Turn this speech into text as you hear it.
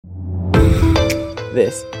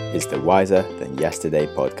This is the Wiser Than Yesterday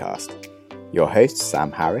podcast. Your hosts Sam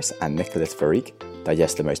Harris and Nicholas Farik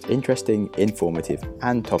digest the most interesting, informative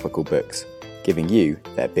and topical books, giving you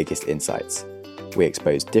their biggest insights. We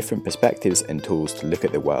expose different perspectives and tools to look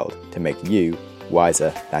at the world to make you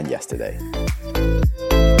wiser than yesterday.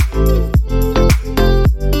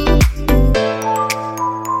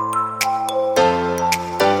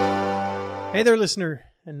 Hey there, listener,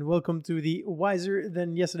 and welcome to the Wiser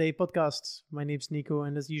Than Yesterday podcast. My name's Nico,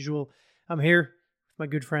 and as usual, I'm here with my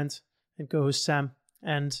good friend and co-host Sam.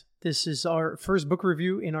 And this is our first book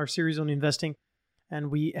review in our series on investing.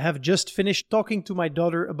 And we have just finished talking to my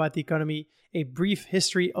daughter about the economy, A Brief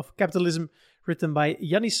History of Capitalism, written by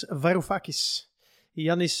Yanis Varoufakis.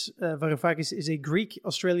 Yanis Varoufakis is a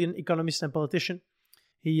Greek-Australian economist and politician.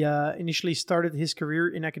 He initially started his career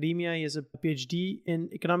in academia. He has a PhD in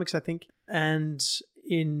economics, I think. And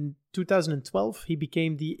in 2012, he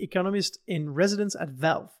became the economist in residence at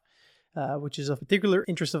Valve, which is of particular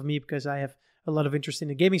interest of me because I have a lot of interest in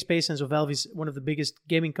the gaming space. And so Valve is one of the biggest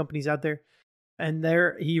gaming companies out there. And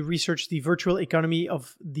there he researched the virtual economy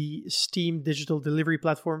of the Steam digital delivery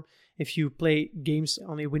platform. If you play games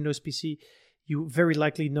on a Windows PC, you very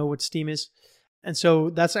likely know what Steam is. And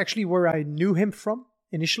so that's actually where I knew him from.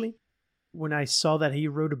 Initially, when I saw that he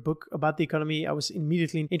wrote a book about the economy, I was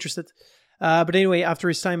immediately interested. But anyway, after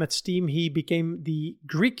his time at Steam, he became the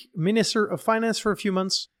Greek Minister of Finance for a few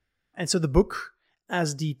months. And so the book,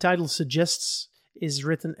 as the title suggests, is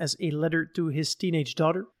written as a letter to his teenage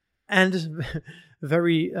daughter. And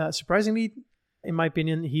very surprisingly, in my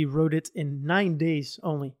opinion, he wrote it in 9 days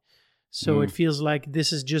only. So it feels like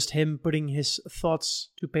this is just him putting his thoughts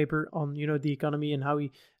to paper on, the economy and how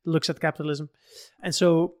he looks at capitalism. And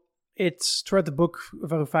so it's throughout the book,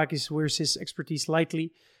 Varoufakis wears his expertise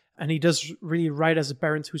lightly, and he does really write as a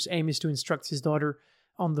parent whose aim is to instruct his daughter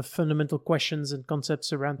on the fundamental questions and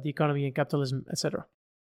concepts around the economy and capitalism, etc.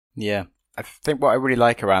 Yeah. I think what I really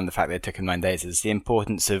like around the fact that it took him 9 days is the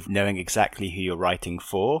importance of knowing exactly who you're writing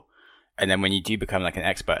for. And then when you do become like an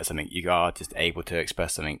expert at something, you are just able to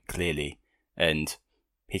express something clearly. And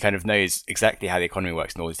he kind of knows exactly how the economy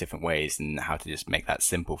works in all these different ways and how to just make that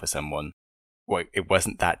simple for someone. Well, it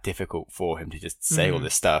wasn't that difficult for him to just say all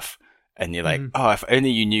this stuff. And you're like, oh, if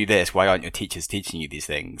only you knew this, why aren't your teachers teaching you these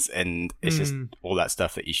things? And it's just all that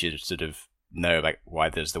stuff that you should sort of know, like why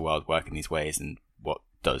does the world work in these ways and what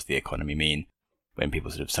does the economy mean when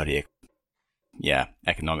people sort of study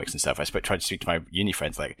economics and stuff. I tried to speak to my uni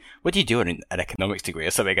friends, like, what do you do in an economics degree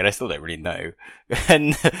or something? And I still don't really know.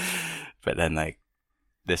 But then, like,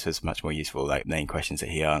 this was much more useful, like, knowing questions that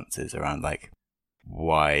he answers around, like,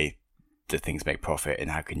 why do things make profit and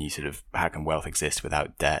how can wealth exist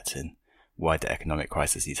without debt and why do economic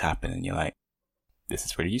crises happen? And you're like, this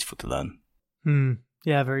is really useful to learn.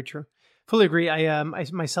 Yeah, very true. Fully agree. I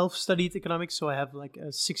myself studied economics, so I have like a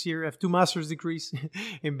 6-year, I have 2 master's degrees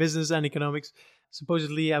in business and economics.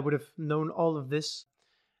 Supposedly, I would have known all of this.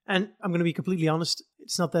 And I'm going to be completely honest,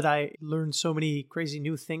 it's not that I learned so many crazy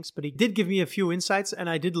new things, but it did give me a few insights, and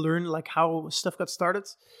I did learn like how stuff got started.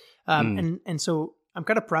 And so I'm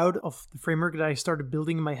kind of proud of the framework that I started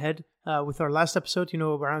building in my head with our last episode,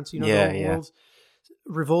 around, the whole world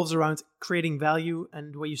revolves around creating value,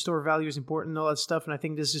 and the way you store value is important and all that stuff. And I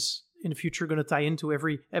think this is in the future going to tie into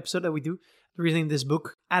every episode that we do. The reason this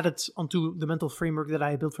book added onto the mental framework that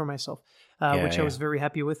I built for myself, which I was very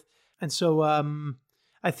happy with. And so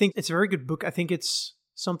I think it's a very good book. I think it's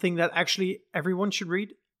something that actually everyone should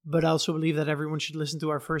read, but I also believe that everyone should listen to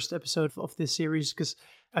our first episode of this series because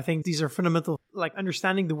I think these are fundamental. Like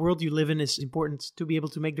understanding the world you live in is important to be able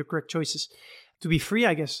to make the correct choices, to be free,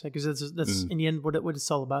 I guess, because that's in the end what it's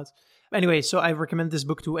all about. Anyway, so I recommend this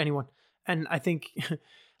book to anyone. And I think,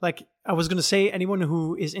 like I was going to say anyone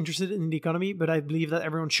who is interested in the economy, but I believe that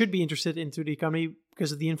everyone should be interested into the economy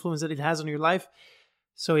because of the influence that it has on your life.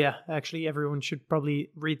 So yeah, actually everyone should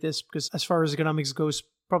probably read this because as far as economics goes,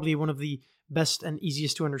 probably one of the best and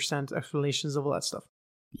easiest to understand explanations of all that stuff.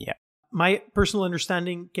 Yeah. My personal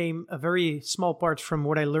understanding came a very small part from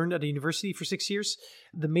what I learned at the university for 6 years.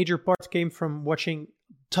 The major part came from watching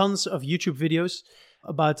tons of YouTube videos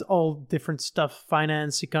about all different stuff,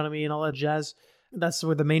 finance, economy, and all that jazz. That's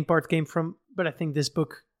where the main part came from. But I think this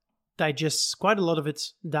book digests quite a lot of it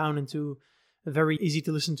down into a very easy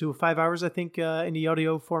to listen to 5 hours, I think, in the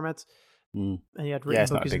audio format. And yeah, written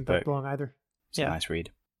book isn't that long either. It's a nice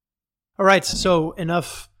read. All right, so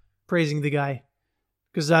enough praising the guy.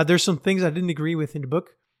 Because there's some things I didn't agree with in the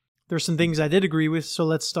book. There's some things I did agree with, so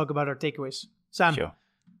let's talk about our takeaways. Sam,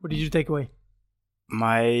 what did you take away?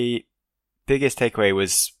 My biggest takeaway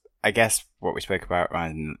was, I guess, what we spoke about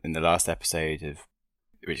in the last episode,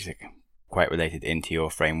 which is quite related into your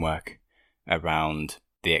framework around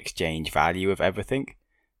the exchange value of everything,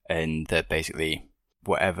 and that basically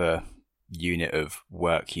whatever unit of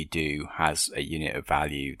work you do has a unit of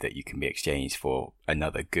value that you can be exchanged for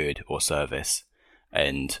another good or service,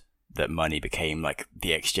 and that money became like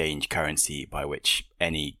the exchange currency by which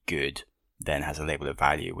any good then has a label of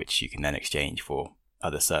value which you can then exchange for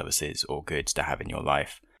other services or goods to have in your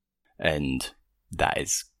life. And that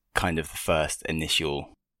is kind of the first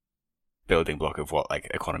initial building block of what like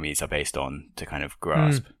economies are based on to kind of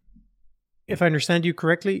grasp. If I understand you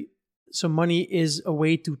correctly, so money is a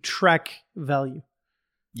way to track value.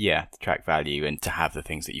 Yeah, to track value and to have the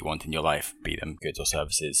things that you want in your life, be them goods or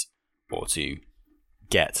services, or to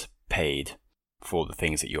get paid for the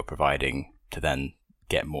things that you're providing to then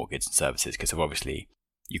get more goods and services. Because obviously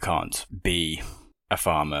you can't be a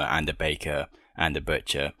farmer and a baker and a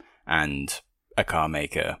butcher and a car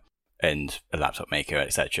maker and a laptop maker,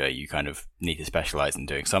 etc. You kind of need to specialize in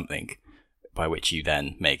doing something by which you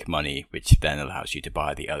then make money, which then allows you to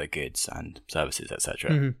buy the other goods and services,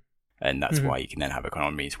 etc. And that's why you can then have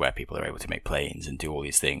economies where people are able to make planes and do all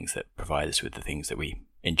these things that provide us with the things that we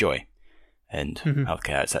enjoy, and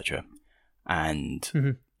healthcare, etc.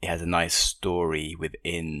 And he has a nice story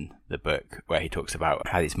within the book where he talks about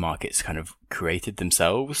how these markets kind of created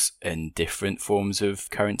themselves, and different forms of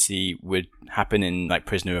currency would happen in like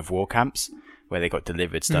prisoner of war camps where they got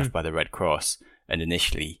delivered stuff by the Red Cross. And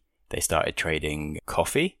initially they started trading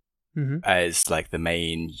coffee as like the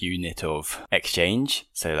main unit of exchange.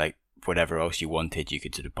 So like whatever else you wanted, you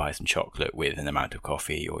could sort of buy some chocolate with an amount of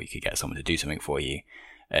coffee, or you could get someone to do something for you.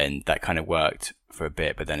 And that kind of worked for a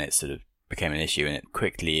bit, but then it sort of became an issue. And it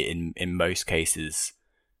quickly, in most cases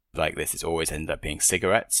like this, it's always ended up being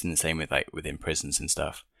cigarettes. And the same with like within prisons and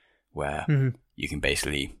stuff, where you can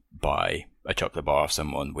basically buy a chocolate bar off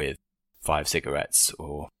someone with 5 cigarettes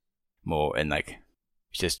or more. And like,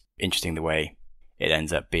 it's just interesting the way it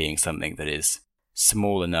ends up being something that is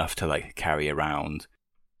small enough to like carry around.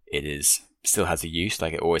 It is still has a use,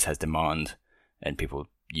 like it always has demand and people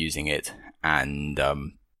using it. And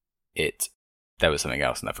there was something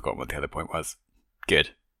else and I forgot what the other point was. Good.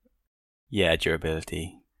 Yeah,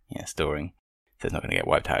 durability. Yeah, storing. So it's not going to get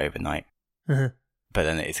wiped out overnight. But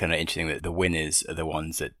then it's kind of interesting that the winners are the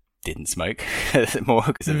ones that didn't smoke more,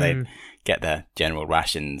 because they get their general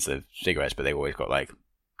rations of cigarettes, but they've always got like,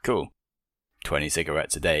 cool, 20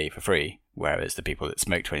 cigarettes a day for free. Whereas the people that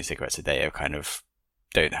smoke 20 cigarettes a day are kind of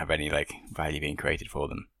don't have any like value being created for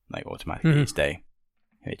them like automatically each day,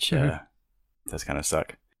 which does kind of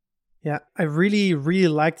suck. Yeah, I really, really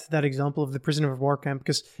liked that example of the prisoner of war camp,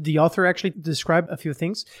 because the author actually described a few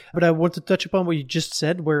things, but I want to touch upon what you just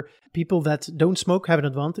said, where people that don't smoke have an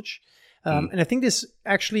advantage. And I think this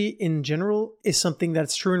actually in general is something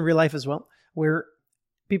that's true in real life as well, where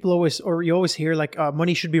people always, or you always hear like,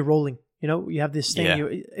 money should be rolling. You know, you have this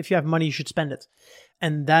thing, if you have money, you should spend it.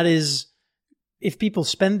 And that is, if people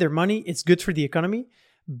spend their money, it's good for the economy.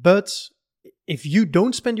 But if you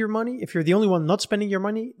don't spend your money, if you're the only one not spending your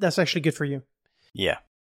money, that's actually good for you. Yeah.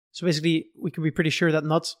 So basically, we can be pretty sure that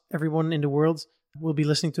not everyone in the world will be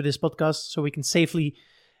listening to this podcast, so we can safely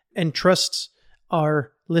entrust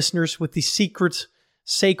our listeners with the secret,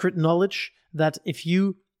 sacred knowledge that if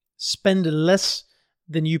you spend less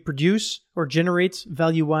than you produce or generate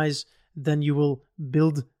value-wise, then you will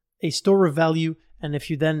build a store of value. And if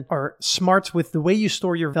you then are smart with the way you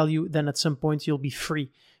store your value, then at some point you'll be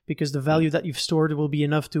free, because the value that you've stored will be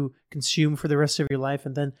enough to consume for the rest of your life.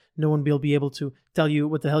 And then no one will be able to tell you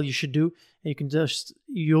what the hell you should do. And you can just,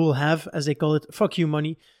 you'll have, as they call it, fuck you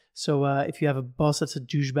money. So if you have a boss that's a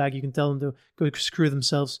douchebag, you can tell them to go screw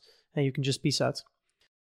themselves and you can just peace out.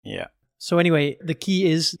 Yeah. So anyway, the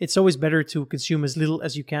key is it's always better to consume as little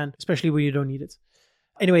as you can, especially when you don't need it.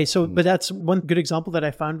 Anyway, so, but that's one good example that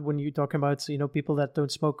I found when you're talking about, you know, people that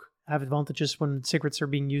don't smoke have advantages when cigarettes are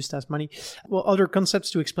being used as money. Well, other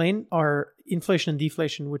concepts to explain are inflation and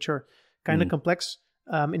deflation, which are kind of complex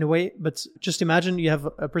in a way. But just imagine you have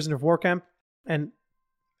a prisoner of war camp and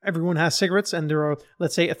everyone has cigarettes, and there are,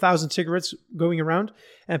 let's say, 1,000 cigarettes going around,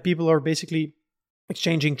 and people are basically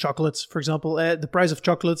exchanging chocolates. For example, the price of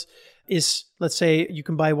chocolate is, let's say, you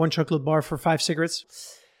can buy 1 chocolate bar for 5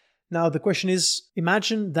 cigarettes. Now, the question is,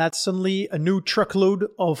 imagine that suddenly a new truckload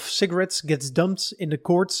of cigarettes gets dumped in the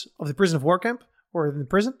courts of the prison of war camp or in the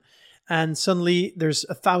prison, and suddenly there's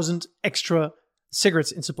 1,000 extra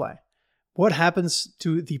cigarettes in supply. What happens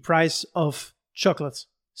to the price of chocolate?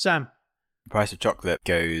 Sam? The price of chocolate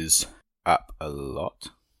goes up a lot.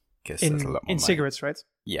 Guess that's a lot more in money. Cigarettes, right?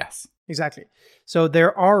 Yes. Exactly. So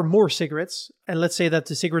there are more cigarettes, and let's say that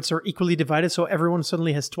the cigarettes are equally divided, so everyone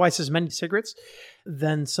suddenly has twice as many cigarettes,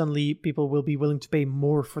 then suddenly people will be willing to pay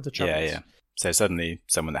more for the chocolates. Yeah. So suddenly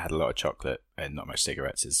someone that had a lot of chocolate and not much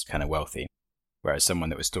cigarettes is kind of wealthy, whereas someone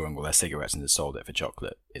that was storing all their cigarettes and just sold it for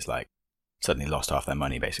chocolate is like suddenly lost half their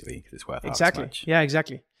money basically because it's worth half as much. Yeah,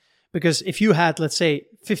 exactly. Because if you had, let's say,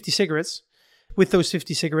 50 cigarettes, with those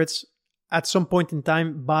 50 cigarettes, at some point in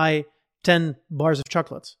time, buy 10 bars of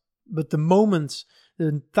chocolate. But the moment the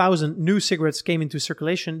 1,000 new cigarettes came into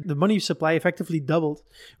circulation, the money supply effectively doubled,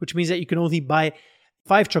 which means that you can only buy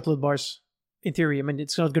 5 chocolate bars in theory. I mean,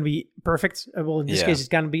 it's not going to be perfect. Well, in this case, it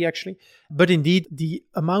can be actually. But indeed, the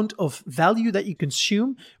amount of value that you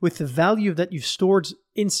consume with the value that you've stored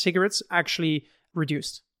in cigarettes actually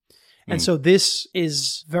reduced. And so this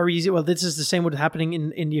is very easy. Well, this is the same what's happening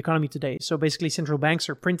in the economy today. So basically, central banks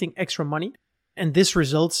are printing extra money. And this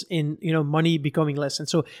results in, money becoming less. And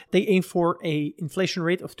so they aim for a inflation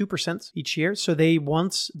rate of 2% each year. So they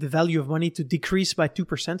want the value of money to decrease by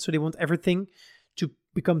 2%. So they want everything to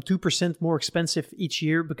become 2% more expensive each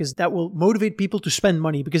year, because that will motivate people to spend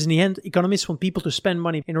money. Because in the end, economists want people to spend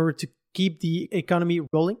money in order to keep the economy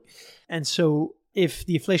rolling. And so if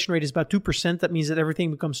the inflation rate is about 2%, that means that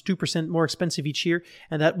everything becomes 2% more expensive each year.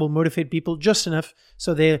 And that will motivate people just enough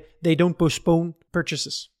so they don't postpone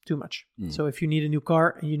purchases too much. So if you need a new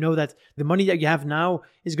car and you know that the money that you have now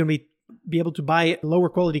is going to be able to buy a lower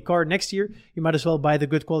quality car next year, you might as well buy the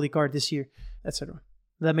good quality car this year, etc. Does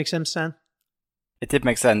that make sense, Sam? It did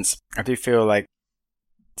make sense. I do feel like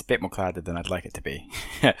it's a bit more clouded than I'd like it to be.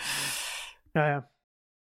 Yeah.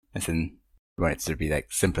 As in, I want it to be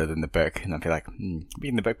like simpler than the book, and I feel like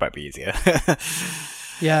reading the book might be easier.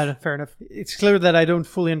 Yeah, fair enough. It's clear that I don't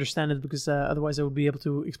fully understand it, because otherwise I would be able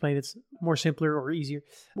to explain it more simpler or easier,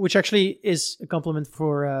 which actually is a compliment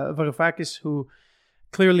for Varoufakis, who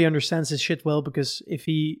clearly understands his shit well, because if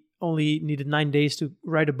he only needed 9 days to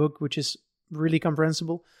write a book, which is really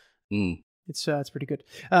comprehensible, it's pretty good.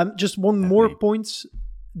 Just one more point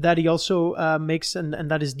that he also makes, and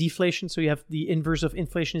that is deflation. So you have the inverse of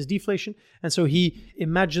inflation is deflation. And so he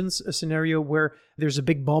imagines a scenario where there's a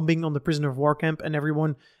big bombing on the prisoner of war camp, and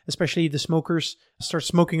everyone, especially the smokers, start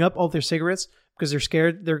smoking up all their cigarettes because they're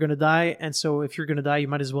scared they're going to die. And so if you're going to die, you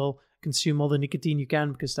might as well consume all the nicotine you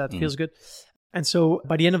can, because that feels good. And so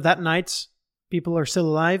by the end of that night, people are still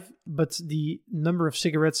alive, but the number of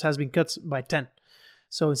cigarettes has been cut by 10.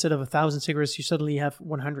 So instead of 1,000 cigarettes, you suddenly have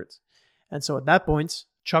 100. And so at that point,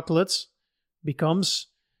 chocolates becomes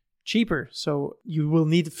cheaper. So you will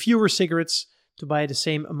need fewer cigarettes to buy the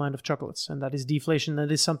same amount of chocolates. And that is deflation.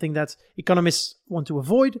 That is something that economists want to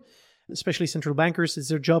avoid, especially central bankers. It's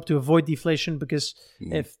their job to avoid deflation, because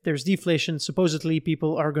if there's deflation, supposedly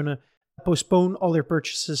people are going to postpone all their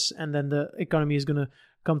purchases, and then the economy is going to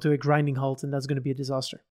come to a grinding halt, and that's going to be a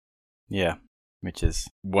disaster. Yeah, which is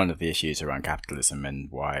one of the issues around capitalism and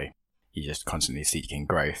why you're just constantly seeking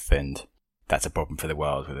growth, and that's a problem for the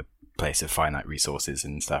world with a place of finite resources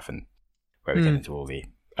and stuff, and where we get into all the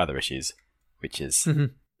other issues, which is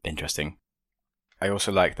interesting. I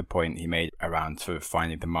also like the point he made around sort of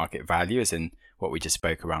finding the market value, as in what we just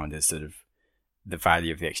spoke around is sort of the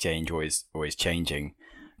value of the exchange always changing,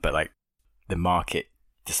 but like the market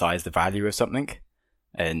decides the value of something,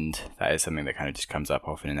 and that is something that kind of just comes up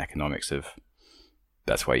often in economics. Of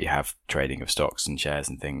that's why you have trading of stocks and shares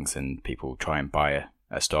and things, and people try and buy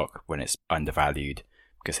a stock when it's undervalued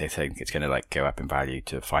because they think it's going to like go up in value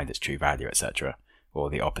to find its true value, etc. Or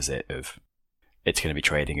the opposite of it's going to be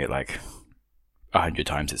trading at like 100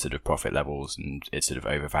 times its sort of profit levels, and it's sort of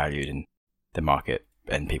overvalued in the market,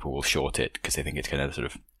 and people will short it because they think it's going to sort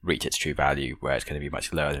of reach its true value, where it's going to be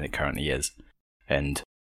much lower than it currently is. And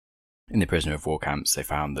in the prisoner of war camps, they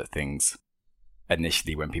found that things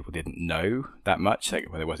initially, when people didn't know that much, like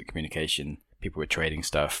when there wasn't communication, people were trading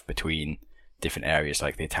stuff between different areas.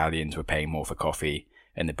 Like the Italians were paying more for coffee,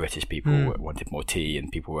 and the British people wanted more tea,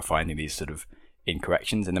 and people were finding these sort of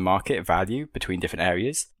incorrections in the market value between different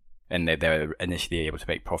areas, and they were initially able to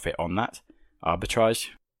make profit on that arbitrage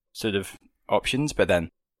sort of options. But then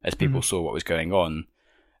as people saw what was going on,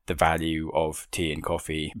 the value of tea and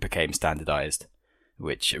coffee became standardized,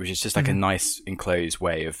 which was just like a nice enclosed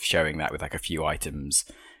way of showing that with like a few items,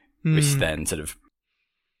 which then sort of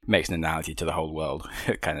makes an analogy to the whole world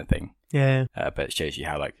kind of thing. Yeah. But it shows you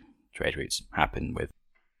how like trade routes happen with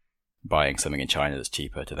buying something in China that's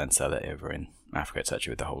cheaper to then sell it over in Africa,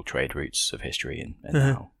 etc., with the whole trade routes of history, and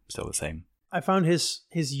now still the same. I found his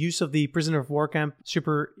use of the prisoner of war camp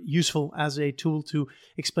super useful as a tool to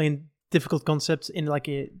explain difficult concepts in like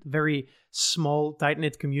a very small,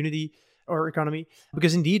 tight-knit community or economy.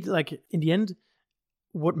 Because indeed, like in the end,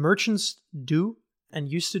 what merchants do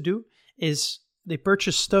and used to do is they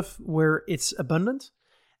purchase stuff where it's abundant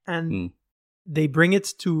and they bring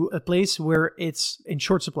it to a place where it's in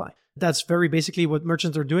short supply. That's very basically what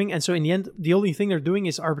merchants are doing. And so in the end, the only thing they're doing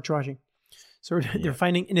is arbitraging. So they're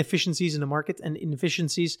finding inefficiencies in the market, and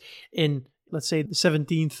inefficiencies in, let's say, the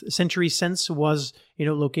 17th century sense was,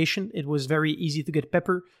 location. It was very easy to get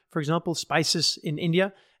pepper, for example, spices in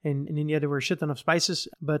India. In India, there were a shit ton of spices,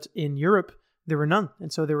 but in Europe, there were none.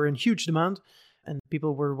 And so they were in huge demand, and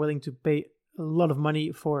people were willing to pay a lot of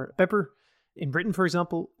money for pepper in Britain, for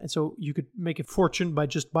example. And so you could make a fortune by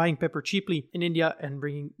just buying pepper cheaply in India and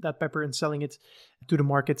bringing that pepper and selling it to the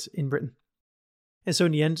markets in Britain. And so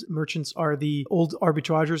in the end, merchants are the old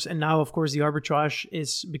arbitragers. And now, of course, the arbitrage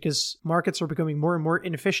is because markets are becoming more and more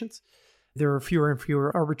inefficient. There are fewer and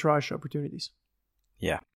fewer arbitrage opportunities.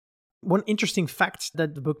 Yeah. One interesting fact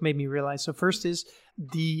that the book made me realize. So first is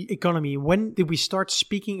the economy. When did we start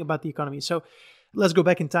speaking about the economy? So let's go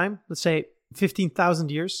back in time. Let's say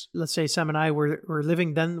 15,000 years. Let's say Sam and I were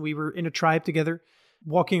living then. We were in a tribe together,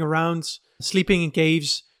 walking around, sleeping in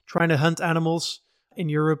caves, trying to hunt animals in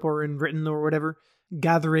Europe or in Britain or whatever,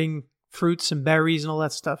 gathering fruits and berries and all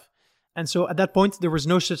that stuff. And so at that point, there was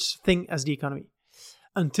no such thing as the economy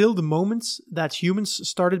until the moment that humans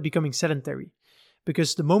started becoming sedentary.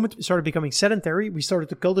 Because the moment we started becoming sedentary, we started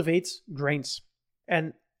to cultivate grains.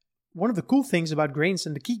 And one of the cool things about grains,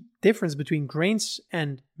 and the key difference between grains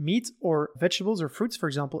and meat or vegetables or fruits, for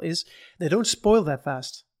example, is they don't spoil that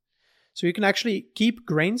fast. So you can actually keep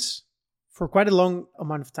grains for quite a long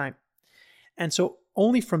amount of time. And so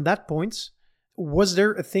only from that point was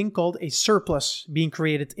there a thing called a surplus being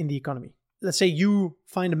created in the economy. Let's say you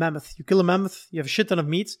find a mammoth, you kill a mammoth, you have a shit ton of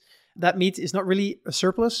meat. That meat is not really a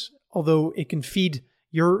surplus, although it can feed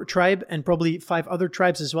your tribe and probably 5 other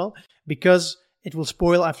tribes as well, because it will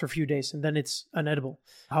spoil after a few days and then it's unedible.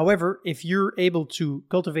 However, if you're able to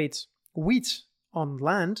cultivate wheat on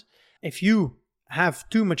land, if you have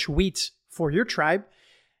too much wheat for your tribe,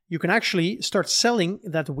 you can actually start selling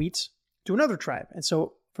that wheat to another tribe. And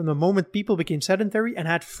so from the moment people became sedentary and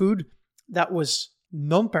had food that was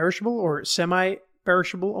non-perishable or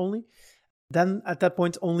semi-perishable only, then at that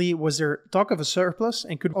point only was there talk of a surplus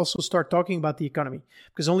and could also start talking about the economy.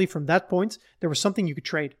 Because only from that point, there was something you could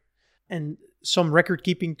trade and some record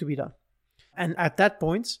keeping to be done. And at that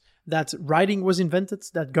point, that writing was invented,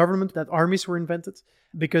 that government, that armies were invented,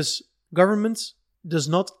 because government does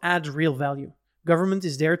not add real value. Government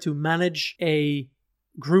is there to manage a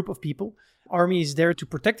group of people. Army is there to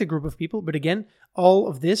protect a group of people. But again, all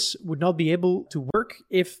of this would not be able to work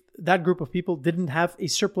if that group of people didn't have a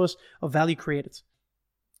surplus of value created.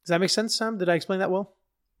 Does that make sense, Sam? Did I explain that well?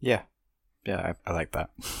 Yeah. Yeah, I like that.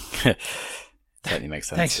 Certainly makes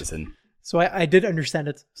sense. Thanks. So I did understand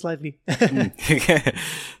it slightly.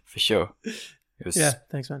 For sure. It was, yeah,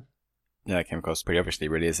 thanks, man. Yeah, it came across pretty obviously,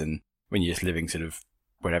 really is. And when you're just living sort of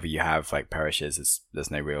whatever you have like perishes,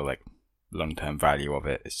 there's no real like long-term value of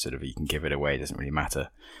it. It's sort of, you can give it away, it doesn't really matter.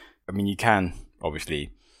 I mean, you can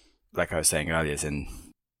obviously, like I was saying earlier,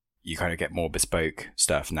 you kind of get more bespoke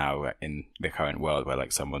stuff now in the current world where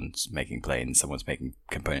like someone's making planes, someone's making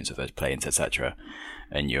components of those planes, etc.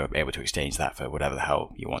 And you're able to exchange that for whatever the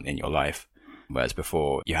hell you want in your life. Whereas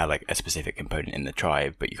before you had like a specific component in the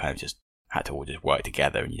tribe, but you kind of just had to all just work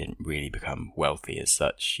together and you didn't really become wealthy as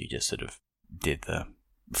such. You just sort of did the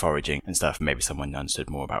foraging and stuff. Maybe someone understood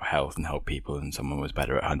more about health and helped people, and someone was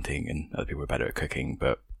better at hunting and other people were better at cooking.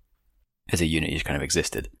 But as a unit, you just kind of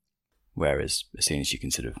existed. Whereas as soon as you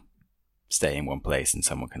can sort of stay in one place and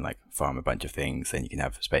someone can like farm a bunch of things, then you can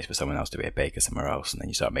have space for someone else to be a baker somewhere else, and then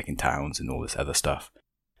you start making towns and all this other stuff,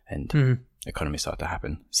 and economies start to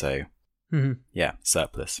happen. So yeah,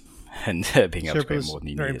 surplus and being able to create more than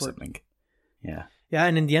you need or something. Yeah,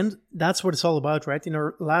 and in the end, that's what it's all about, right? In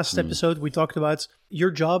our last episode, we talked about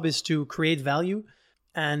your job is to create value,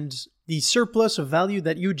 and the surplus of value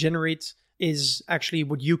that you generate is actually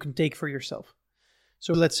what you can take for yourself.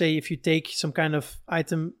 So let's say if you take some kind of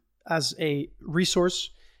item as a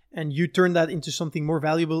resource and you turn that into something more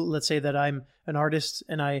valuable, let's say that I'm an artist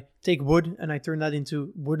and I take wood and I turn that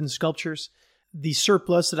into wooden sculptures, the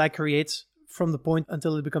surplus that I create from the point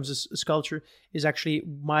until it becomes a sculpture is actually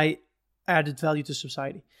my added value to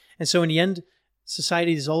society. And so in the end,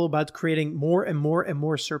 society is all about creating more and more and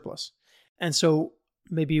more surplus. And so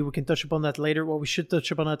maybe we can touch upon that later. Well, we should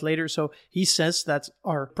touch upon that later. So he says that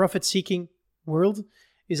our profit-seeking world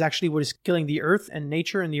is actually what is killing the earth and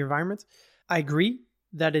nature and the environment. I agree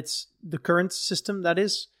that it's the current system that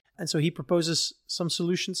is. And so he proposes some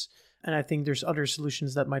solutions. And I think there's other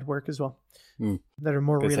solutions that might work as well, that are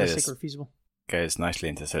more realistic or feasible. Goes nicely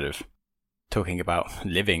into sort of talking about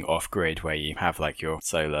living off grid, where you have like your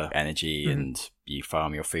solar energy and you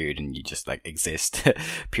farm your food and you just like exist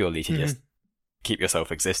purely to just keep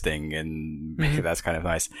yourself existing, and that's kind of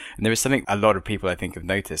nice. And there is something a lot of people I think have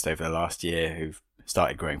noticed over the last year who've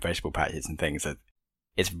started growing vegetable patches and things, that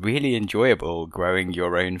it's really enjoyable growing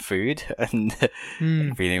your own food and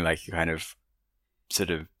feeling like you're kind of sort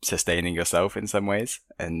of sustaining yourself in some ways.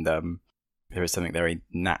 And there is something very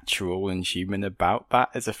natural and human about that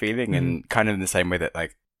as a feeling, and kind of in the same way that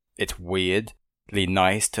like it's weirdly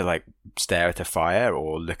nice to like stare at a fire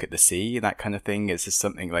or look at the sea, that kind of thing. It's just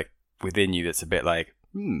something like within you that's a bit like,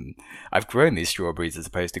 I've grown these strawberries as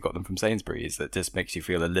opposed to got them from Sainsbury's, that just makes you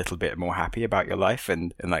feel a little bit more happy about your life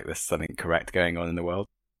and like there's something correct going on in the world.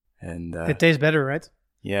 And it tastes better, right?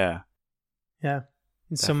 Yeah. Yeah.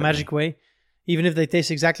 In some magic way. Even if they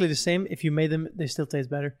taste exactly the same, if you made them, they still taste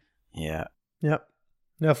better. Yeah. Yeah.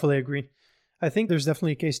 No, I fully agree. I think there's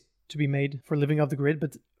definitely a case to be made for living off the grid,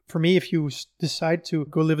 but for me, if you decide to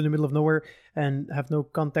go live in the middle of nowhere and have no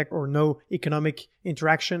contact or no economic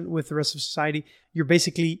interaction with the rest of society, you're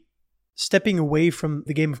basically stepping away from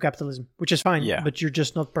the game of capitalism, which is fine, but you're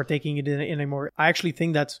just not partaking in it anymore. I actually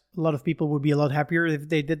think that a lot of people would be a lot happier if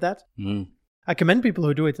they did that. I commend people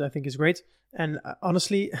who do it. I think it's great. And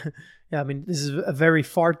honestly, I mean, this is a very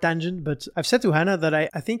far tangent, but I've said to Hannah that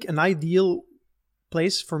I think an ideal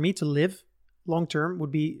place for me to live long term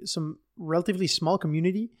would be some relatively small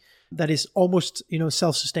community that is almost,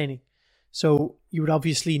 self-sustaining. So you would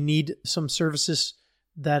obviously need some services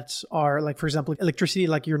that are like, for example, electricity.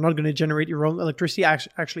 Like you're not going to generate your own electricity.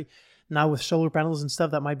 Actually, now with solar panels and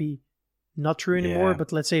stuff, that might be not true anymore.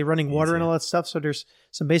 But let's say running water and all that stuff. So there's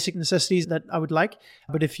some basic necessities that I would like.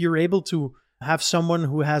 But if you're able to have someone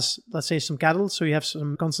who has, let's say, some cattle, so you have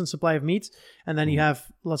some constant supply of meat, and then you have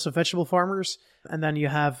lots of vegetable farmers, and then you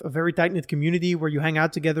have a very tight-knit community where you hang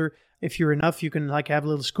out together. If you're enough, you can like have a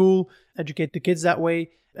little school, educate the kids that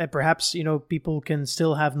way. And perhaps, people can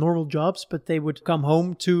still have normal jobs, but they would come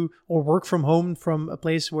home to or work from home from a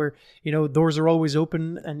place where, doors are always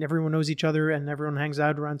open and everyone knows each other and everyone hangs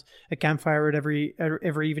out around a campfire at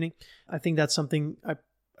every evening. I think that's something I'd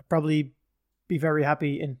probably be very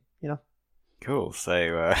happy in, Cool.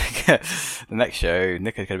 So the next show,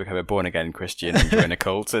 Nick is going to become a born-again Christian and join a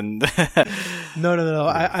cult. And No.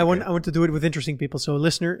 I want to do it with interesting people. So,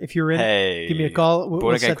 listener, if you're in, give me a call.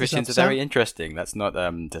 Born-again Christians are very interesting. That's not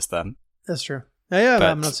just them. That's true. Yeah, but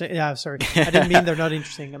I'm not saying. Yeah, sorry. I didn't mean they're not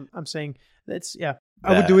interesting. I'm saying that's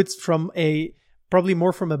I would do it from probably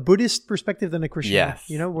more from a Buddhist perspective than a Christian. Yes.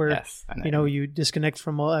 Where you disconnect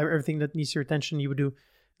from everything that needs your attention. You would do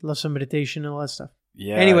lots of meditation and all that stuff.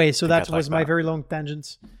 Yeah. Anyway, so that was my very long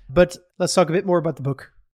tangent. But let's talk a bit more about the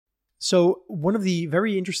book. So one of the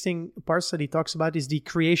very interesting parts that he talks about is the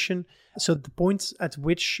creation. So the point at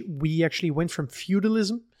which we actually went from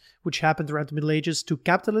feudalism, which happened around the Middle Ages, to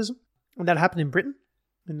capitalism. And that happened in Britain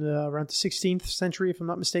in around the 16th century, if I'm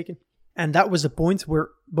not mistaken. And that was the point where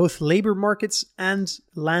both labor markets and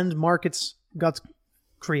land markets got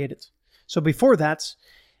created. So before that,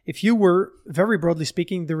 if you were, very broadly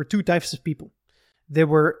speaking, there were two types of people. There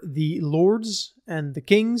were the lords and the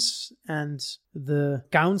kings and the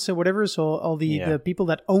counts and whatever. So all the people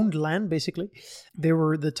that owned land, basically. They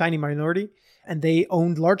were the tiny minority and they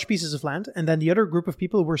owned large pieces of land. And then the other group of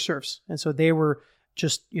people were serfs. And so they were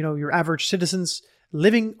just, your average citizens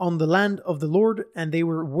living on the land of the Lord, and they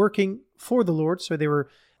were working for the Lord. So they were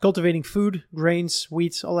cultivating food, grains,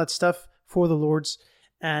 wheat, all that stuff for the lords.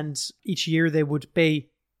 And each year they would pay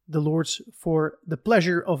the lords for the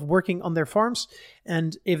pleasure of working on their farms.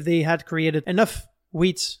 And if they had created enough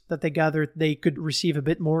wheat that they gathered, they could receive a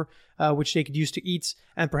bit more, which they could use to eat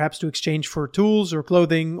and perhaps to exchange for tools or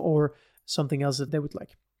clothing or something else that they would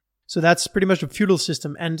like. So that's pretty much a feudal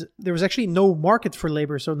system. And there was actually no market for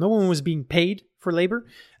labor. So no one was being paid for labor.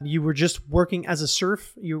 You were just working as a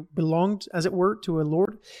serf. You belonged, as it were, to a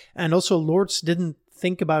lord. And also lords didn't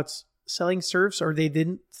think about selling serfs, or they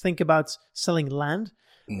didn't think about selling land.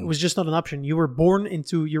 It was just not an option. You were born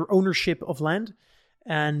into your ownership of land,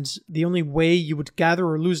 and the only way you would gather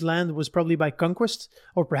or lose land was probably by conquest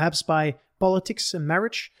or perhaps by politics and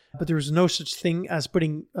marriage, but there was no such thing as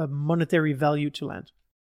putting a monetary value to land.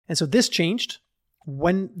 And so this changed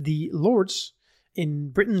when the lords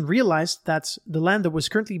in Britain realized that the land that was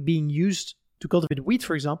currently being used to cultivate wheat,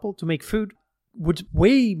 for example, to make food, would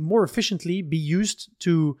way more efficiently be used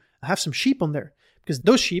to have some sheep on there, because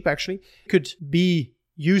those sheep actually could be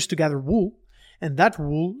used to gather wool, and that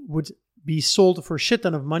wool would be sold for a shit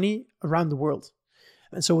ton of money around the world.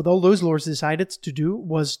 And so what all those lords decided to do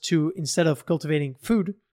was to, instead of cultivating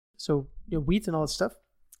food, so wheat and all that stuff,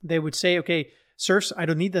 they would say, okay, serfs, I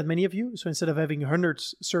don't need that many of you. So instead of having 100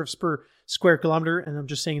 serfs per square kilometer, and I'm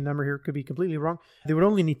just saying a number here, could be completely wrong, they would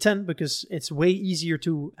only need 10 because it's way easier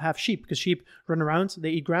to have sheep, because sheep run around, they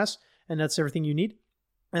eat grass, and that's everything you need.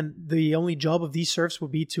 And the only job of these serfs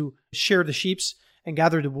would be to shear the sheeps and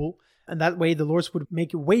gather the wool. And that way the lords would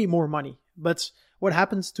make way more money. But what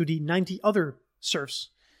happens to the 90 other serfs?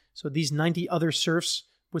 So these 90 other serfs,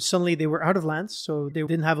 suddenly they were out of land. So they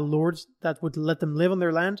didn't have a lord that would let them live on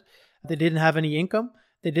their land. They didn't have any income.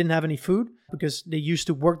 They didn't have any food because they used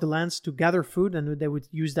to work the lands to gather food, and they would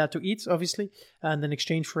use that to eat, obviously, and then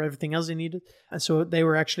exchange for everything else they needed. And so they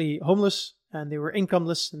were actually homeless, and they were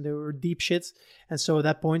incomeless, and they were deep shit. And so at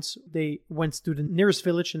that point, they went to the nearest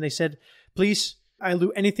village and they said, please, I'll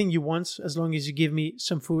do anything you want as long as you give me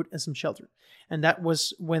some food and some shelter. And that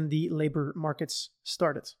was when the labor markets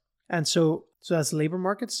started. And so that's labor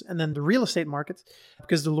markets. And then the real estate market,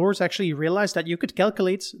 because the lords actually realized that you could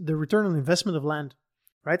calculate the return on investment of land,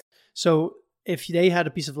 right? So if they had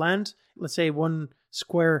a piece of land, let's say 1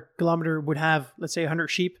 square kilometer would have, let's say 100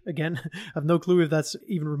 sheep. Again, I have no clue if that's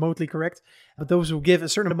even remotely correct, but those who give a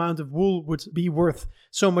certain amount of wool would be worth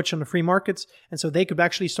so much on the free markets. And so they could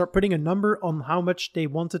actually start putting a number on how much they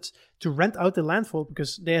wanted to rent out the land for,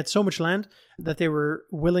 because they had so much land that they were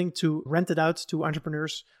willing to rent it out to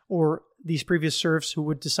entrepreneurs or these previous serfs who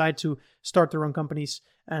would decide to start their own companies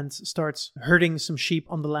and start herding some sheep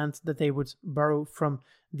on the land that they would borrow from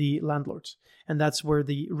the landlords. And that's where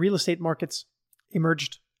the real estate markets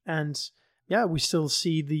emerged. And yeah, we still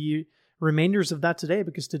see the remainders of that today,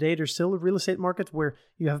 because today there's still a real estate market where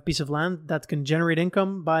you have a piece of land that can generate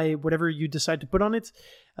income by whatever you decide to put on it.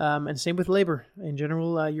 And same with labor. In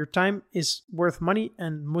general, your time is worth money,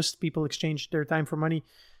 and most people exchange their time for money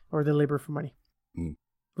or their labor for money. Mm.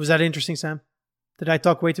 Was that interesting, Sam? Did I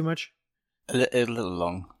talk way too much? A little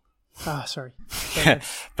long. Ah, sorry.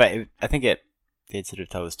 But I think it did sort of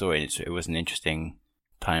tell the story. It was an interesting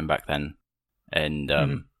time back then. And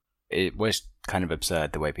it was kind of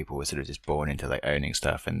absurd the way people were sort of just born into like owning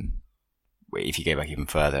stuff. And if you go back even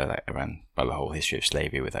further, like around by the whole history of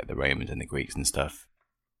slavery with like the Romans and the Greeks and stuff,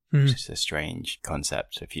 it's just a strange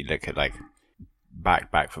concept. If you look at like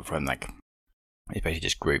back from like especially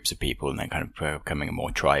just groups of people, and then kind of becoming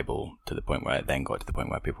more tribal to the point where it then got to the point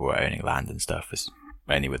where people were owning land and stuff. It's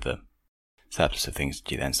only with the surplus of things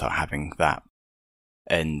do you then start having that.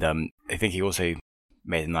 And I think he also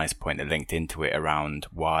made a nice point that linked into it around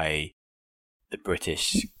why the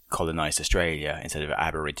British colonized Australia instead of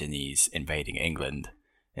Aborigines invading England.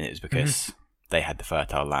 And it was because they had the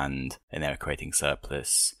fertile land and they were creating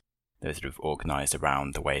surplus. They were sort of organized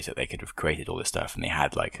around the ways that they could have created all this stuff, and they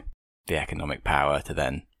had like the economic power to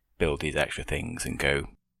then build these extra things and go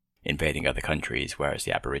invading other countries, whereas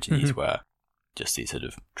the Aborigines were just these sort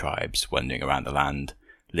of tribes wandering around the land,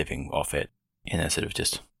 living off it in a sort of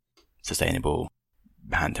just sustainable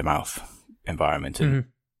hand-to-mouth environment, and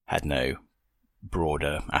had no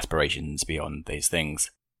broader aspirations beyond these things.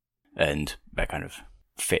 And that kind of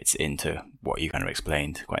fits into what you kind of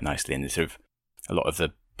explained quite nicely, and sort of a lot of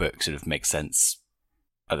the book sort of makes sense.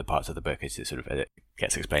 Other parts of the book, as it sort of it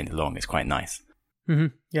gets explained along, is quite nice.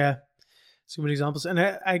 Yeah, some good examples, and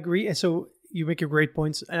I agree. And so you make your great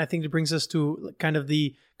points, and I think it brings us to kind of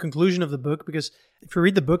the conclusion of the book, because if you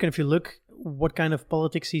read the book and if you look what kind of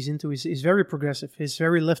politics he's into, he's very progressive. He's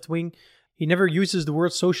very left-wing. He never uses the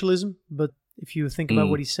word socialism, but if you think about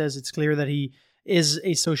what he says, it's clear that he is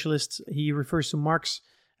a socialist. He refers to Marx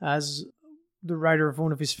as the writer of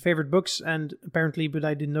one of his favorite books, and apparently, but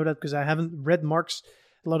I didn't know that because I haven't read Marx.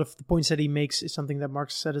 A lot of the points that he makes is something that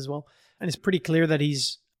Marx said as well. And it's pretty clear that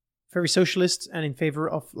he's very socialist and in favor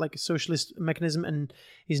of like a socialist mechanism, and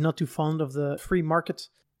he's not too fond of the free market.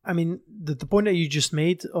 I mean, the point that you just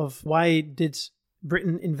made of why did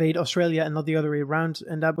Britain invade Australia and not the other way around,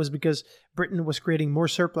 and that was because Britain was creating more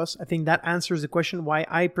surplus. I think that answers the question why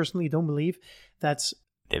I personally don't believe that's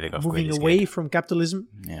moving away from capitalism.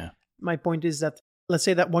 Yeah. My point is that, let's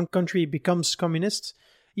say that one country becomes communist,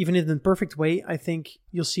 even in the perfect way, I think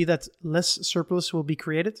you'll see that less surplus will be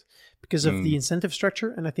created because of the incentive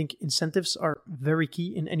structure. And I think incentives are very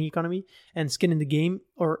key in any economy. And skin in the game,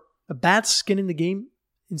 or a bad skin in the game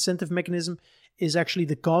incentive mechanism, is actually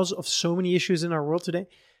the cause of so many issues in our world today.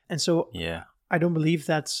 And so I don't believe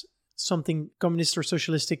that something communist or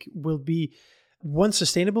socialistic will be, one,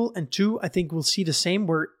 sustainable, and two, I think we'll see the same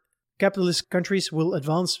where capitalist countries will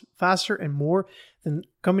advance faster and more than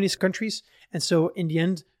communist countries. And so in the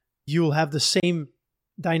end, you'll have the same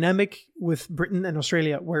dynamic with Britain and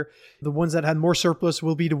Australia, where the ones that had more surplus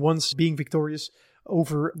will be the ones being victorious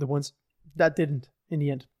over the ones that didn't in the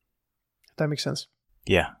end. If that makes sense.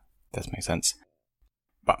 Yeah, does make sense.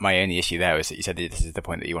 But my only issue there is that you said that this is the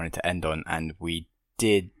point that you wanted to end on, and we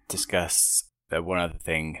did discuss the one other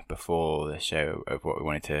thing before the show of what we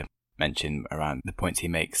wanted to mention around the points he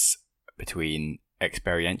makes between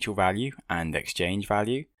experiential value and exchange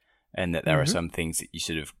value, and that there are some things that you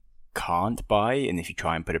sort of can't buy, and if you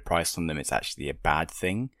try and put a price on them, it's actually a bad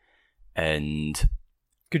thing. And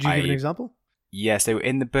could you give an example? Yeah, so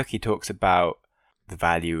in the book he talks about the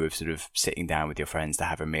value of sort of sitting down with your friends to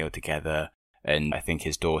have a meal together, and I think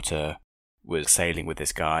his daughter was sailing with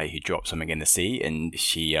this guy who dropped something in the sea, and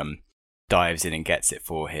she dives in and gets it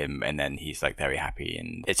for him, and then he's like very happy,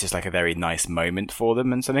 and it's just like a very nice moment for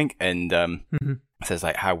them and something. And so it's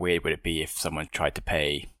like, how weird would it be if someone tried to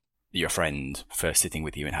pay your friend for sitting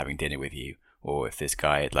with you and having dinner with you, or if this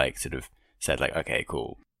guy had like sort of said like, okay,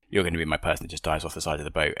 cool, you're going to be my person that just dives off the side of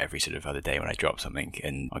the boat every sort of other day when I drop something,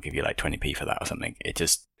 and I'll give you like 20p for that or something. It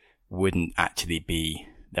just wouldn't actually be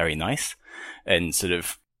very nice, and sort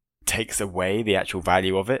of takes away the actual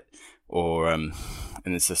value of it. Or and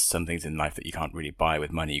there's just some things in life that you can't really buy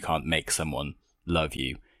with money. You can't make someone love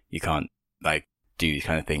you. You can't like do these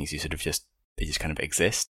kind of things. You sort of just, they just kind of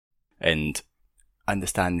exist. And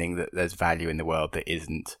understanding that there's value in the world that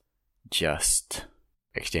isn't just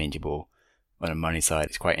exchangeable on a money side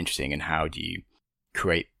is quite interesting. And how do you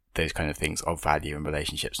create those kind of things of value in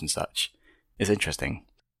relationships and such is interesting.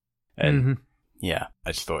 And yeah,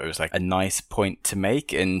 I just thought it was like a nice point to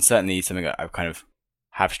make, and certainly something that I've kind of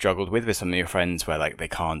have struggled with some of your friends, where like they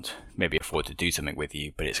can't maybe afford to do something with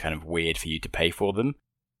you, but it's kind of weird for you to pay for them.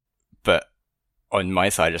 But on my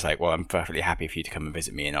side, it's like, well, I'm perfectly happy for you to come and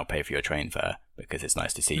visit me, and I'll pay for your train fare because it's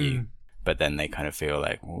nice to see you. But then they kind of feel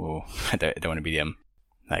like, oh, I don't want to be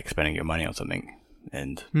like spending your money on something,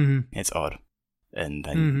 and it's odd. And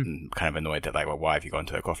then I'm kind of annoyed that like, well, why have you gone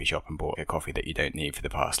to a coffee shop and bought a coffee that you don't need for the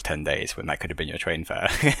past 10 days when that could have been your train fare?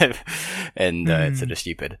 And it's sort of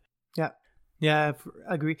stupid. Yeah,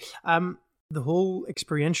 I agree. The whole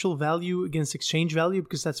experiential value against exchange value,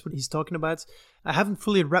 because that's what he's talking about, I haven't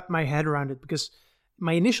fully wrapped my head around it, because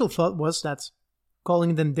my initial thought was that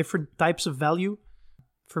calling them different types of value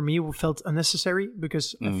for me felt unnecessary,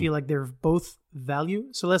 because I feel like they're both value.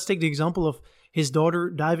 So let's take the example of his daughter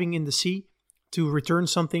diving in the sea to return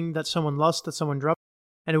something that someone lost, that someone dropped.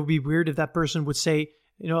 And it would be weird if that person would say,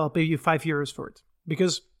 I'll pay you €5 for it.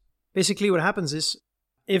 Because basically what happens is,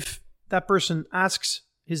 if that person asks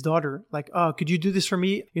his daughter, like, oh, could you do this for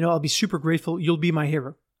me? I'll be super grateful. You'll be my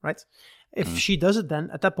hero, right? If she does it, then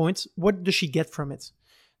at that point, what does she get from it?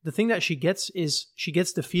 The thing that she gets is she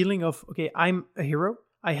gets the feeling of, okay, I'm a hero.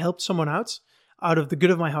 I helped someone out of the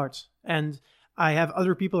good of my heart. And I have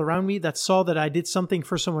other people around me that saw that I did something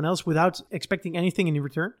for someone else without expecting anything in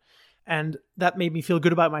return. And that made me feel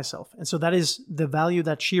good about myself. And so that is the value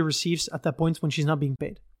that she receives at that point when she's not being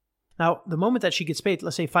paid. Now, the moment that she gets paid,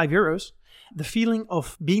 let's say €5, the feeling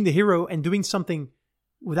of being the hero and doing something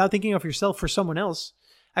without thinking of yourself for someone else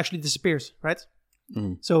actually disappears, right?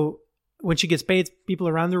 So when she gets paid, people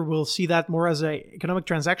around her will see that more as an economic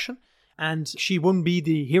transaction, and she won't be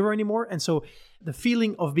the hero anymore. And so the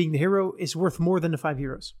feeling of being the hero is worth more than the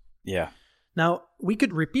 €5. Yeah. Now, we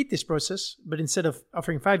could repeat this process, but instead of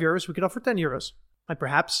offering €5, we could offer €10. And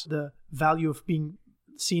perhaps the value of being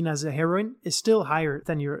seen as a heroine is still higher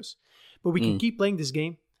than €10. But we can keep playing this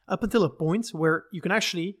game up until a point where you can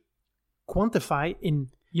actually quantify in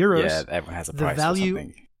euros. Yeah, everyone has a price the value. for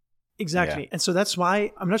something. Exactly. Yeah. And so that's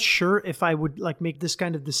why I'm not sure if I would like make this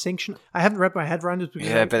kind of distinction. I haven't wrapped my head around it.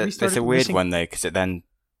 Yeah, but it's a weird one though, because it then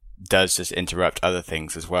does just interrupt other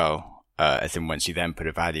things as well. As in, once you then put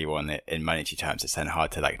a value on it in monetary terms, it's then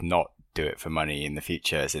hard to like not do it for money in the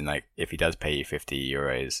future. As in, like, if he does pay you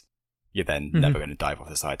 €50, you're then never going to dive off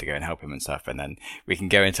the side to go and help him and stuff. And then we can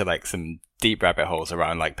go into like some deep rabbit holes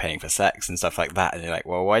around like paying for sex and stuff like that. And you're like,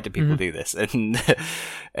 well, why do people do this?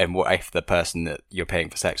 And what if the person that you're paying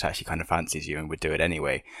for sex actually kind of fancies you and would do it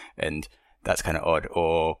anyway? And that's kind of odd.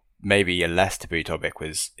 Or maybe a less taboo topic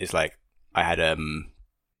is like, I had a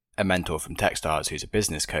mentor from Techstars who's a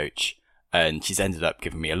business coach, and she's ended up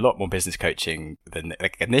giving me a lot more business coaching than,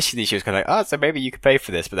 like, initially she was kind of like, oh, so maybe you could pay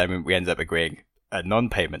for this, but then we ended up agreeing a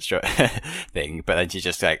non-payment thing. But then she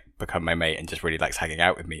just like become my mate and just really likes hanging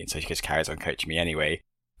out with me, and so she just carries on coaching me anyway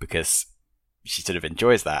because she sort of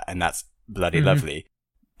enjoys that, and that's bloody lovely.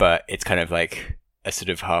 But it's kind of like a sort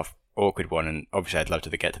of half awkward one, and obviously I'd love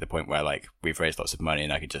to get to the point where like we've raised lots of money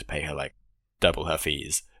and I could just pay her like double her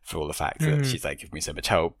fees for all the fact that she's like giving me so much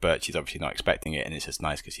help, but she's obviously not expecting it, and it's just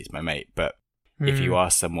nice because she's my mate. But if you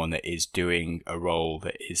are someone that is doing a role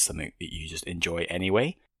that is something that you just enjoy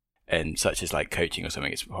anyway, and such as like coaching or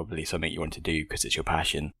something, it's probably something you want to do because it's your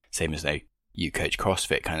passion. Same as though you coach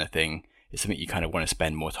CrossFit kind of thing. it's something you kind of want to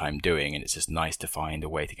spend more time doing, and it's just nice to find a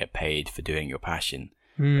way to get paid for doing your passion.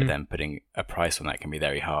 But then putting a price on that can be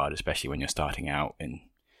very hard, especially when you're starting out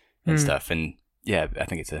and stuff. And yeah, I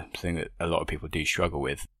think it's a thing that a lot of people do struggle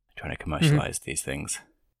with, trying to commercialize these things.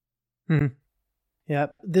 Yeah,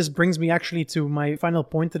 this brings me actually to my final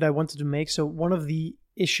point that I wanted to make. So one of the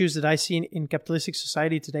issues that I see in capitalistic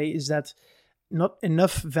society today is that not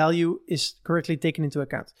enough value is correctly taken into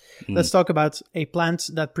account. Let's talk about a plant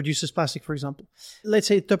that produces plastic, for example. Let's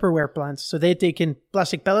say a Tupperware plant. So they take in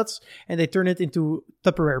plastic pellets and they turn it into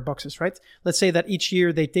Tupperware boxes, right? Let's say that each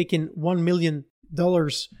year they take in $1 million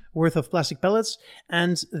worth of plastic pellets,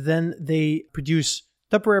 and then they produce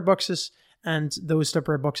Tupperware boxes, and those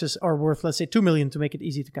Tupperware boxes are worth, let's say, 2 million to make it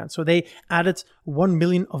easy to count. So they added 1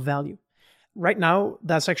 million of value. Right now,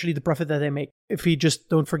 that's actually the profit that they make. If we just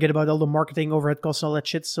don't forget about all the marketing, overhead costs, all that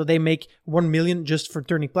shit. So they make 1 million just for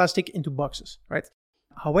turning plastic into boxes, right?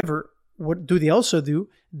 However, what do they also do?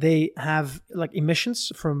 They have like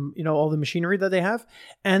emissions from, all the machinery that they have,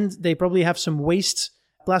 and they probably have some waste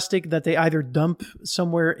plastic that they either dump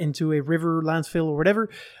somewhere into a river, landfill, or whatever,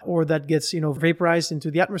 or that gets, vaporized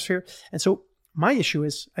into the atmosphere. And so my issue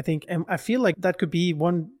is, I think, and I feel like that could be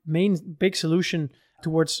one main big solution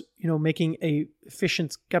towards, making a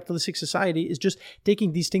efficient capitalistic society, is just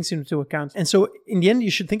taking these things into account. And so in the end, you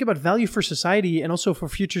should think about value for society and also for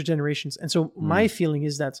future generations. And so my feeling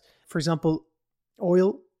is that, for example,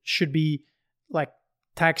 oil should be like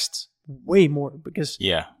taxed way more because...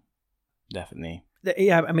 Yeah, definitely.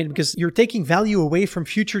 Yeah, I mean, because you're taking value away from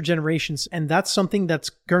future generations, and that's something that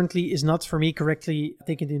currently is not, for me, correctly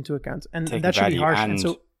taken into account. And that should be harsh. And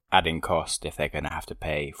so adding cost if they're going to have to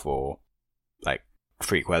pay for like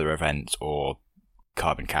freak weather events or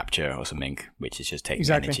carbon capture or something, which is just taking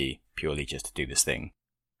energy purely just to do this thing.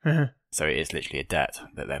 So it is literally a debt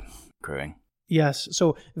that they're accruing. Yes.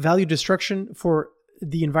 So value destruction for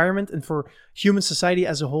the environment and for human society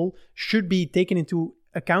as a whole should be taken into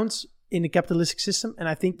account in a capitalistic system. And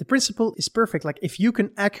I think the principle is perfect. Like if you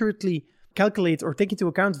can accurately calculate or take into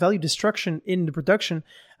account value destruction in the production,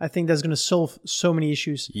 I think that's going to solve so many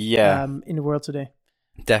issues in the world today.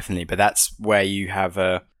 Definitely. But that's where you have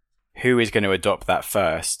who is going to adopt that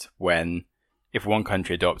first, when if one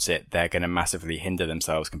country adopts it, they're going to massively hinder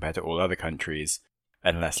themselves compared to all other countries,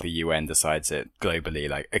 unless the UN decides it globally,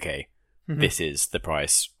 like, okay, this is the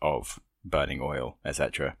price of burning oil,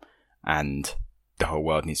 etc. And the whole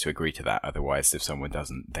world needs to agree to that. Otherwise, if someone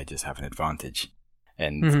doesn't, they just have an advantage,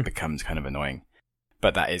 and it becomes kind of annoying.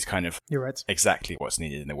 But that is kind of exactly what's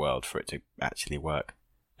needed in the world for it to actually work.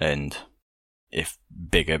 And if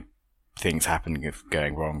bigger things happen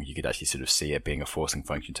going wrong, you could actually sort of see it being a forcing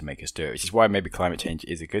function to make us do it, which is why maybe climate change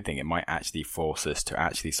is a good thing. It might actually force us to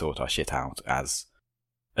actually sort our shit out as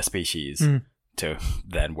a species to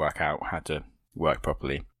then work out how to work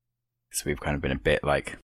properly. So we've kind of been a bit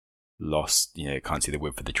like lost, can't see the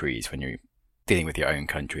wood for the trees when you're dealing with your own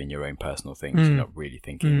country and your own personal things. You're not really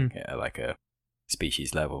thinking at like a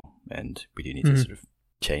species level, and we do need to sort of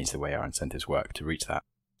change the way our incentives work to reach that.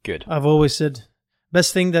 Good. I've always said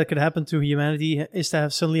best thing that could happen to humanity is to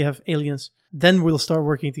suddenly have aliens. Then we'll start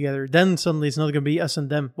working together. Then suddenly it's not going to be us and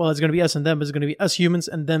them. Well, it's going to be us and them, but it's going to be us humans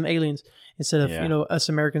and them aliens instead of us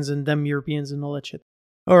Americans and them Europeans and all that shit.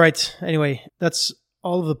 All right. Anyway, that's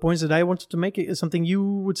all of the points that I wanted to make. Is something you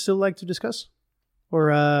would still like to discuss?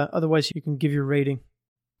 Or otherwise you can give your rating.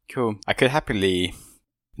 Cool. I could happily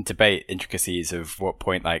debate intricacies of what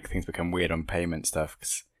point like things become weird on payment stuff.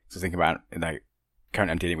 Because I was thinking about, like,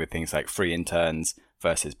 currently I'm dealing with things like free interns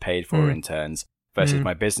versus paid for interns versus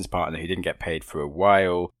my business partner who didn't get paid for a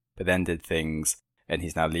while, but then did things, and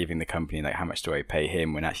he's now leaving the company. Like, how much do I pay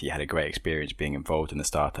him when actually he had a great experience being involved in the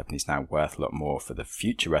startup, and he's now worth a lot more for the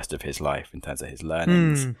future rest of his life in terms of his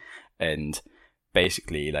learnings. And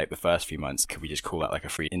basically, like, the first few months, could we just call that like a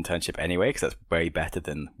free internship anyway? Because that's way better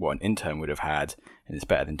than what an intern would have had, and it's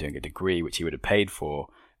better than doing a degree, which he would have paid for.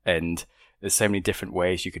 And there's so many different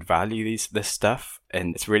ways you could value this stuff,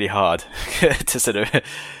 and it's really hard to sort of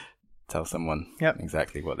tell someone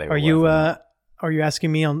exactly what they were worth. Are you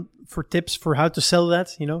asking me for tips for how to sell that,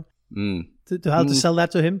 how to sell that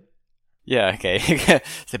to him? Yeah, okay.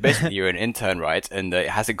 So basically you're an intern, right? And it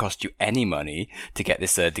hasn't cost you any money to get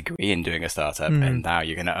this degree in doing a startup, and now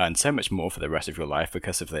you're going to earn so much more for the rest of your life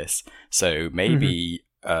because of this. So maybe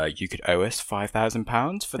you could owe us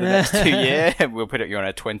 £5,000 for the next 2 years. We'll put you on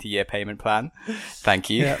a 20-year payment plan. Thank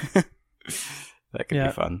you. Yeah. That could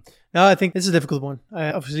be fun. No, I think this is a difficult one.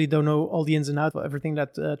 I obviously don't know all the ins and outs of everything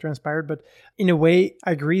that transpired, but in a way,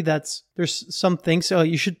 I agree that there's some things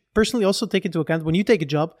you should personally also take into account. When you take a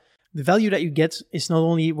job, the value that you get is not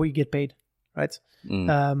only what you get paid, right?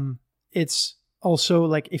 it's also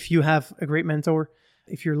like if you have a great mentor,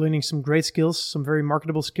 if you're learning some great skills, some very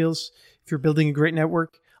marketable skills, if you're building a great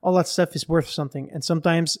network, all that stuff is worth something. And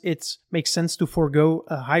sometimes it makes sense to forego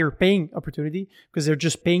a higher paying opportunity because they're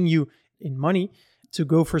just paying you in money to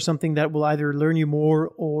go for something that will either learn you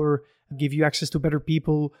more or give you access to better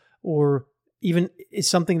people, or even is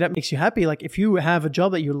something that makes you happy. Like if you have a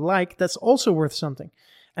job that you like, that's also worth something.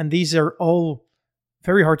 And these are all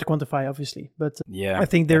very hard to quantify, obviously, but I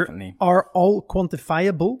think they are all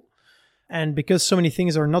quantifiable. And because so many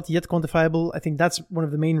things are not yet quantifiable, I think that's one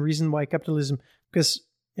of the main reasons why capitalism, because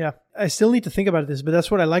I still need to think about this, but that's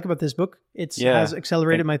what I like about this book. It has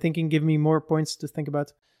accelerated my thinking, give me more points to think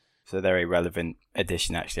about. It's a very relevant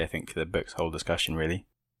addition, actually, I think, to the book's whole discussion, really,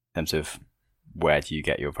 in terms of where do you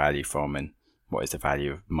get your value from and what is the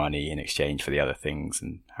value of money in exchange for the other things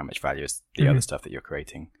and how much value is the other stuff that you're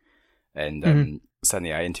creating. And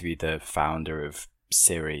suddenly I interviewed the founder of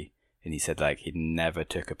Siri, and he said like he never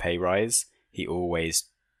took a pay rise. He always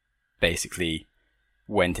basically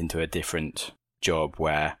went into a different job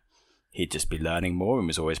where he'd just be learning more and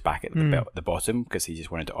was always back at the bottom because he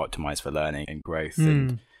just wanted to optimize for learning and growth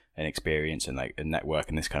and experience and like a network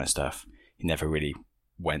and this kind of stuff. He never really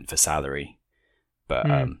went for salary, but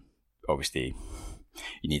obviously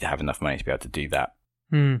you need to have enough money to be able to do that.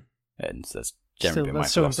 And that's generally been my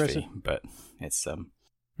philosophy, but it's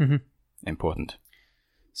important.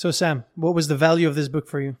 So Sam, what was the value of this book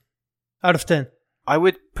for you out of 10? I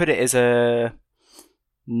would put it as a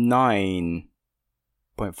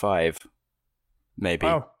 9.5, maybe.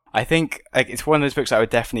 Wow. I think like it's one of those books I would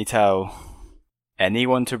definitely tell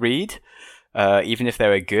anyone to read, even if they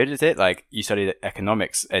were good at it. Like you studied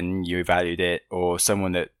economics and you valued it, or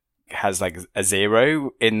someone that has like a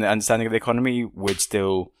 0 in the understanding of the economy would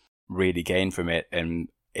still really gain from it. And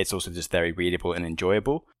it's also just very readable and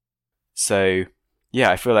enjoyable. So yeah,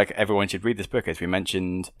 I feel like everyone should read this book. As we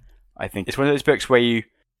mentioned, I think it's one of those books where you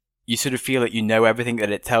sort of feel like you know everything that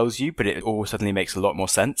it tells you, but it all suddenly makes a lot more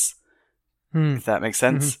sense. If that makes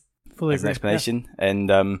sense. Fully as an explanation. Yeah.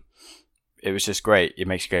 And it was just great. It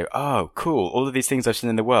makes you go, oh, cool. All of these things I've seen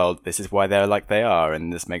in the world, this is why they're like they are,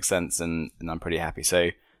 and this makes sense, and I'm pretty happy.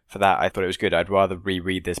 So for that, I thought it was good. I'd rather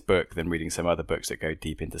reread this book than reading some other books that go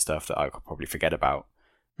deep into stuff that I could probably forget about.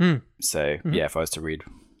 So yeah, if I was to read...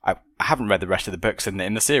 I haven't read the rest of the books in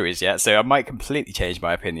the series yet, so I might completely change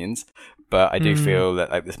my opinions. But I do feel that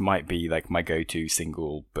like this might be like my go-to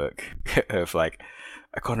single book of like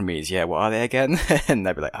economies. Yeah, what are they again? And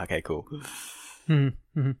I'd be like, okay, cool. So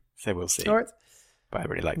we'll see. All right. But I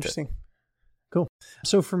really liked it. Cool.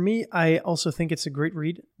 So for me, I also think it's a great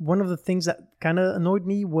read. One of the things that kind of annoyed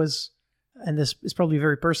me was, and this is probably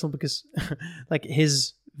very personal because like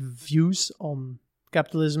his views on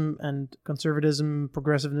capitalism and conservatism,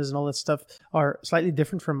 progressiveness and all that stuff are slightly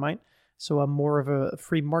different from mine. So I'm more of a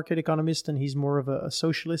free market economist and he's more of a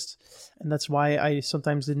socialist. And that's why I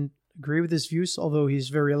sometimes didn't agree with his views, although he's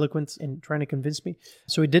very eloquent in trying to convince me.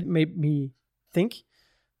 So it did make me think,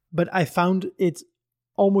 but I found it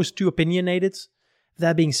almost too opinionated.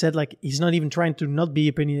 That being said, like he's not even trying to not be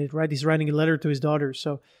opinionated, right? He's writing a letter to his daughter.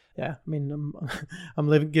 So yeah, I mean,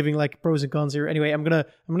 I'm giving like pros and cons here. Anyway, I'm gonna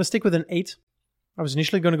stick with an 8. I was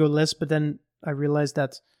initially going to go less, but then I realized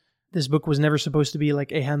that this book was never supposed to be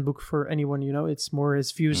like a handbook for anyone, you know? It's more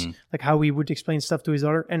his views, like how he would explain stuff to his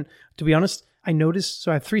daughter. And to be honest, I noticed,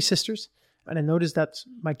 so I have 3 sisters, and I noticed that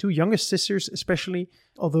my 2 youngest sisters, especially,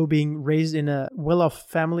 although being raised in a well-off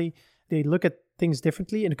family, they look at things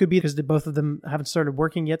differently. And it could be because both of them haven't started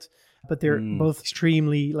working yet, but they're both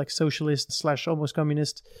extremely like socialist / almost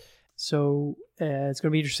communist. So it's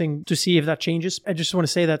going to be interesting to see if that changes. I just want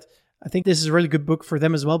to say that I think this is a really good book for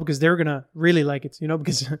them as well, because they're going to really like it, you know,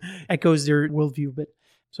 because it echoes their worldview. But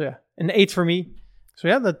so yeah, an 8 for me. So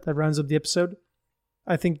yeah, that rounds up the episode.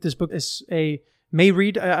 I think this book is a may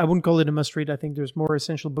read. I wouldn't call it a must read. I think there's more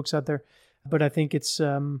essential books out there, but I think it's,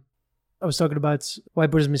 I was talking about why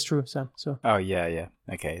Buddhism is true, Sam. So. Oh yeah.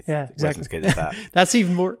 Okay. Yeah, exactly. Good at that. That's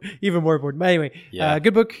even more important. But anyway,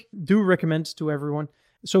 good book. Do recommend to everyone.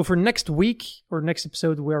 So for next week or next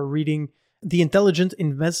episode, we are reading The Intelligent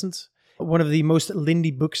Investment, one of the most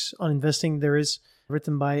Lindy books on investing there is,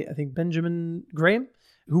 written by, I think, Benjamin Graham,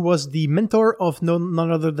 who was the mentor of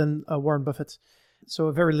none other than Warren Buffett. So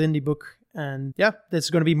a very Lindy book. And yeah,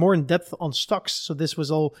 it's going to be more in depth on stocks. So this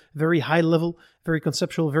was all very high level, very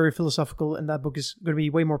conceptual, very philosophical. And that book is going to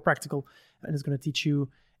be way more practical. And it's going to teach you,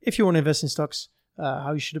 if you want to invest in stocks,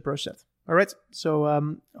 how you should approach that. All right. So I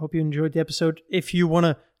hope you enjoyed the episode. If you want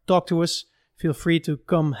to talk to us, feel free to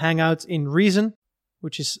come hang out in Reason,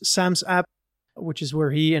 which is Sam's app, which is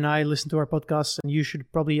where he and I listen to our podcasts, and you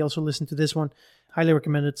should probably also listen to this one. Highly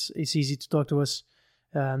recommend it. It's easy to talk to us,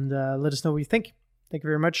 and let us know what you think. Thank you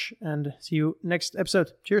very much, and see you next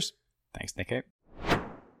episode. Cheers. Thanks, Nico.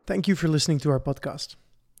 Thank you for listening to our podcast.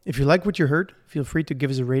 If you like what you heard, feel free to give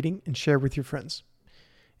us a rating and share with your friends.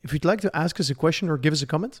 If you'd like to ask us a question or give us a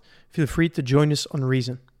comment, feel free to join us on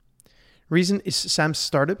Reason. Reason is Sam's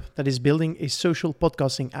startup that is building a social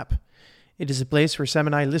podcasting app. It is a place where Sam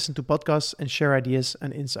and I listen to podcasts and share ideas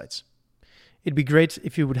and insights. It'd be great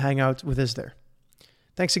if you would hang out with us there.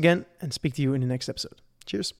 Thanks again, and speak to you in the next episode. Cheers.